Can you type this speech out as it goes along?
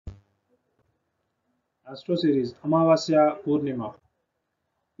Astro series, Amavasya, Purnima.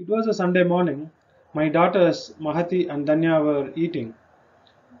 It was a Sunday morning. My daughters Mahati and Danya were eating.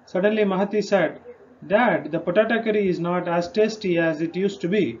 Suddenly Mahati said, "Dad, the potato curry is not as tasty as it used to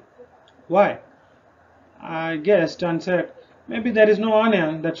be." "Why?" I guessed and said, "Maybe there is no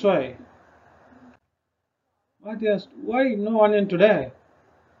onion, that's why." Mahati asked, "Why no onion today?"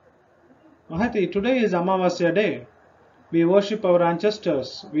 "Mahati, today is Amavasya day. We worship our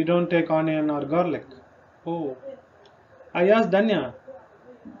ancestors. We don't take onion or garlic." "Oh." I asked Danya,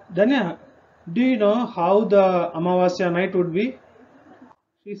 "Danya, do you know how the Amavasya night would be?"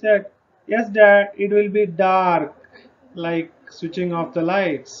 She said, "Yes, Dad, it will be dark, like switching off the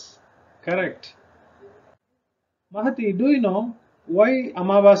lights." Correct. Mahati, do you know why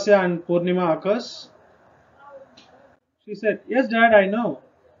Amavasya and Purnima occurs? She said, "Yes, Dad, I know.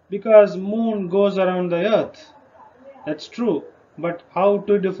 Because moon goes around the earth." That's true. But how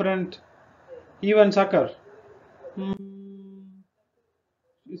two different events occur?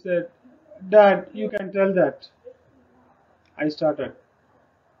 She said, "Dad, you can tell that." I started.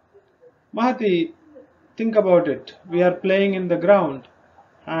 Mahati, think about it. We are playing in the ground,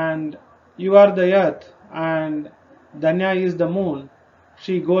 and you are the earth, and Danya is the moon.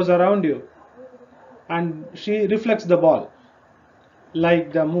 She goes around you, and she reflects the ball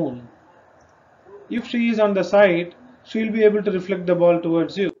like the moon. If she is on the side, she will be able to reflect the ball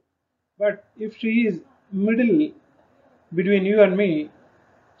towards you. But if she is middle between you and me,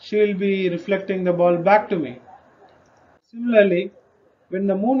 she will be reflecting the ball back to me. Similarly, when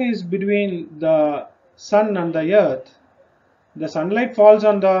the moon is between the sun and the earth, the sunlight falls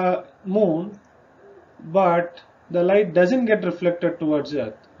on the moon, but the light doesn't get reflected towards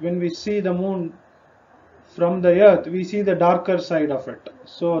earth. When we see the moon from the earth, we see the darker side of it.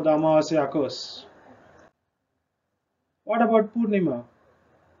 So the Amavasya occurs. What about Purnima?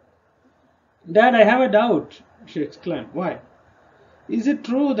 Dad, I have a doubt, she exclaimed. Why? Is it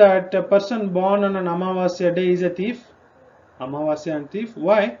true that a person born on an Amavasya day is a thief? Amavasya and thief?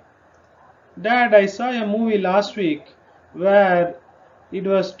 Why? Dad, I saw a movie last week where it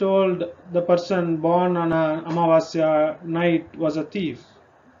was told the person born on an Amavasya night was a thief.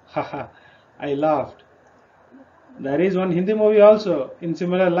 Haha, I laughed. There is one Hindi movie also in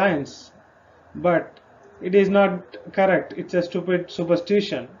similar lines, but it is not correct. It's a stupid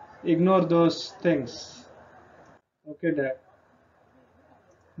superstition. Ignore those things. Okay, Dad.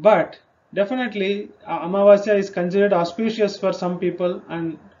 But definitely, Amavasya is considered auspicious for some people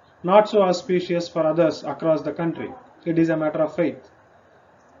and not so auspicious for others across the country. It is a matter of faith.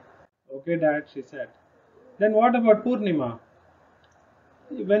 Okay, Dad, she said. Then what about Purnima?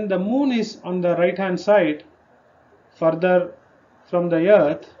 When the moon is on the right hand side, further from the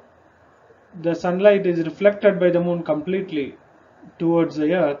earth, the sunlight is reflected by the moon completely towards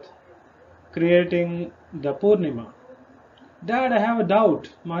the earth, creating the Purnima. Dad, I have a doubt,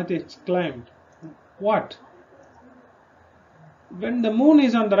 Mahati exclaimed. What? When the moon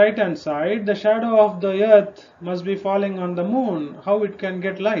is on the right hand side, the shadow of the earth must be falling on the moon. How it can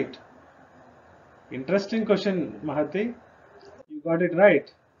get light? Interesting question, Mahati. You got it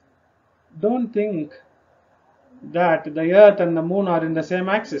right. Don't think that the earth and the moon are in the same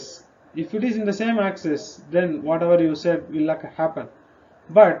axis. If it is in the same axis, then whatever you said will happen.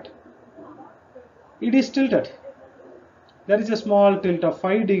 But it is tilted. There is a small tilt of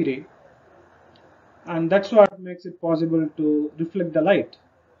 5 degree, and that's what makes it possible to reflect the light.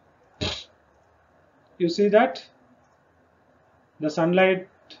 You see that? The sunlight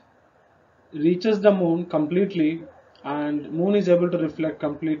reaches the moon completely, and moon is able to reflect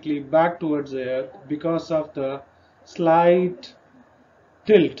completely back towards the earth because of the slight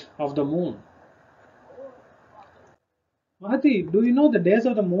tilt of the moon. Mahati, do you know the days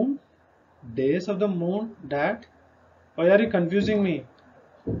of the moon? Days of the moon, Dad? Why are you confusing me?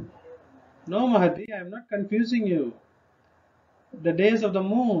 No, Mahati, I am not confusing you. The days of the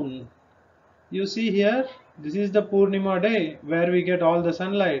moon. You see here, this is the Purnima day where we get all the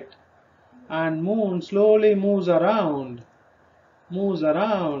sunlight. And moon slowly moves around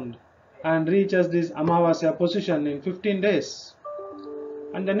and reaches this Amavasya position in 15 days.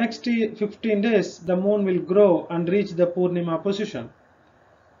 And the next 15 days, the moon will grow and reach the Purnima position.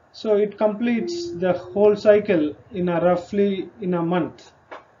 So it completes the whole cycle in roughly in a month.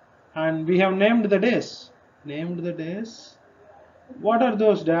 And we have named the days. Named the days? What are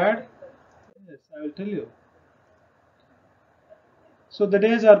those, Dad? Yes, I will tell you. So the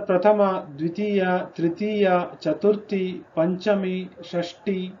days are Prathama, Dvitiya, Tritiya, Chaturthi, Panchami,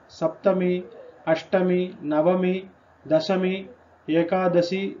 Shashti, Saptami, Ashtami, Navami, Dashami,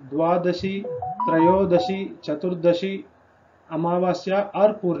 Ekadashi, Dwadashi, Trayodashi, Chaturdashi, Amavasya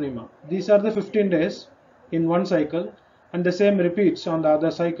or Purnima. These are the 15 days. in one cycle and the same repeats on the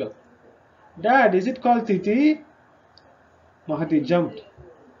other cycle. Dad, is it called Tithi? Mahati jumped.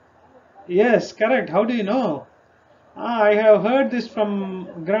 Yes, correct. How do you know? Ah, I have heard this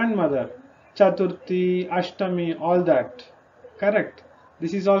from grandmother. Chaturthi, Ashtami, all that. Correct.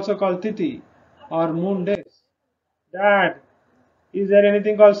 This is also called Tithi or moon days. Dad, is there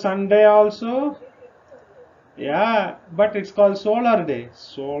anything called Sunday also? Yeah, but it's called solar day.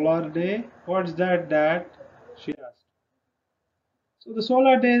 Solar day? What's that, Dad? She asked. So the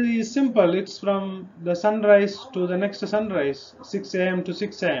solar day is simple. It's from the sunrise to the next sunrise, 6 a.m. to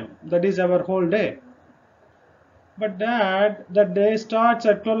 6 a.m. That is our whole day. But Dad, the day starts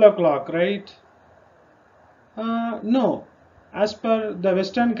at 12 o'clock, right? No. As per the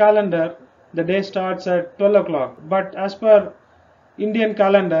Western calendar, the day starts at 12 o'clock. But as per Indian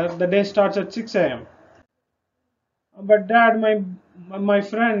calendar, the day starts at 6 a.m. But Dad, my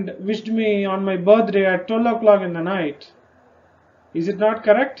friend wished me on my birthday at 12 o'clock in the night. Is it not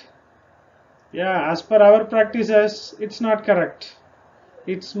correct? Yeah, as per our practices, it's not correct.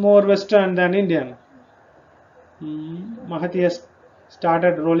 It's more Western than Indian. Mahati has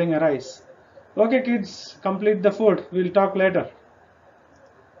started rolling her eyes. Okay, kids, complete the food. We'll talk later.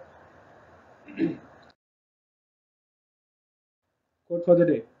 Quote for the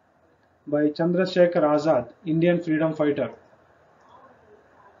day by Chandrasekhar Azad, Indian freedom fighter.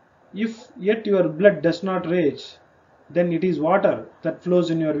 If yet your blood does not rage, then it is water that flows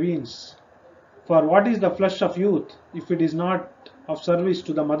in your veins. For what is the flush of youth if it is not of service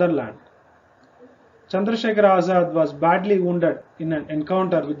to the motherland? Chandrasekhar Azad was badly wounded in an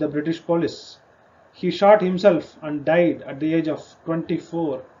encounter with the British police. He shot himself and died at the age of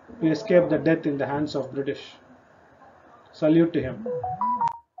 24 to escape the death in the hands of British. Salute to him.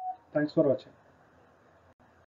 Thanks for watching.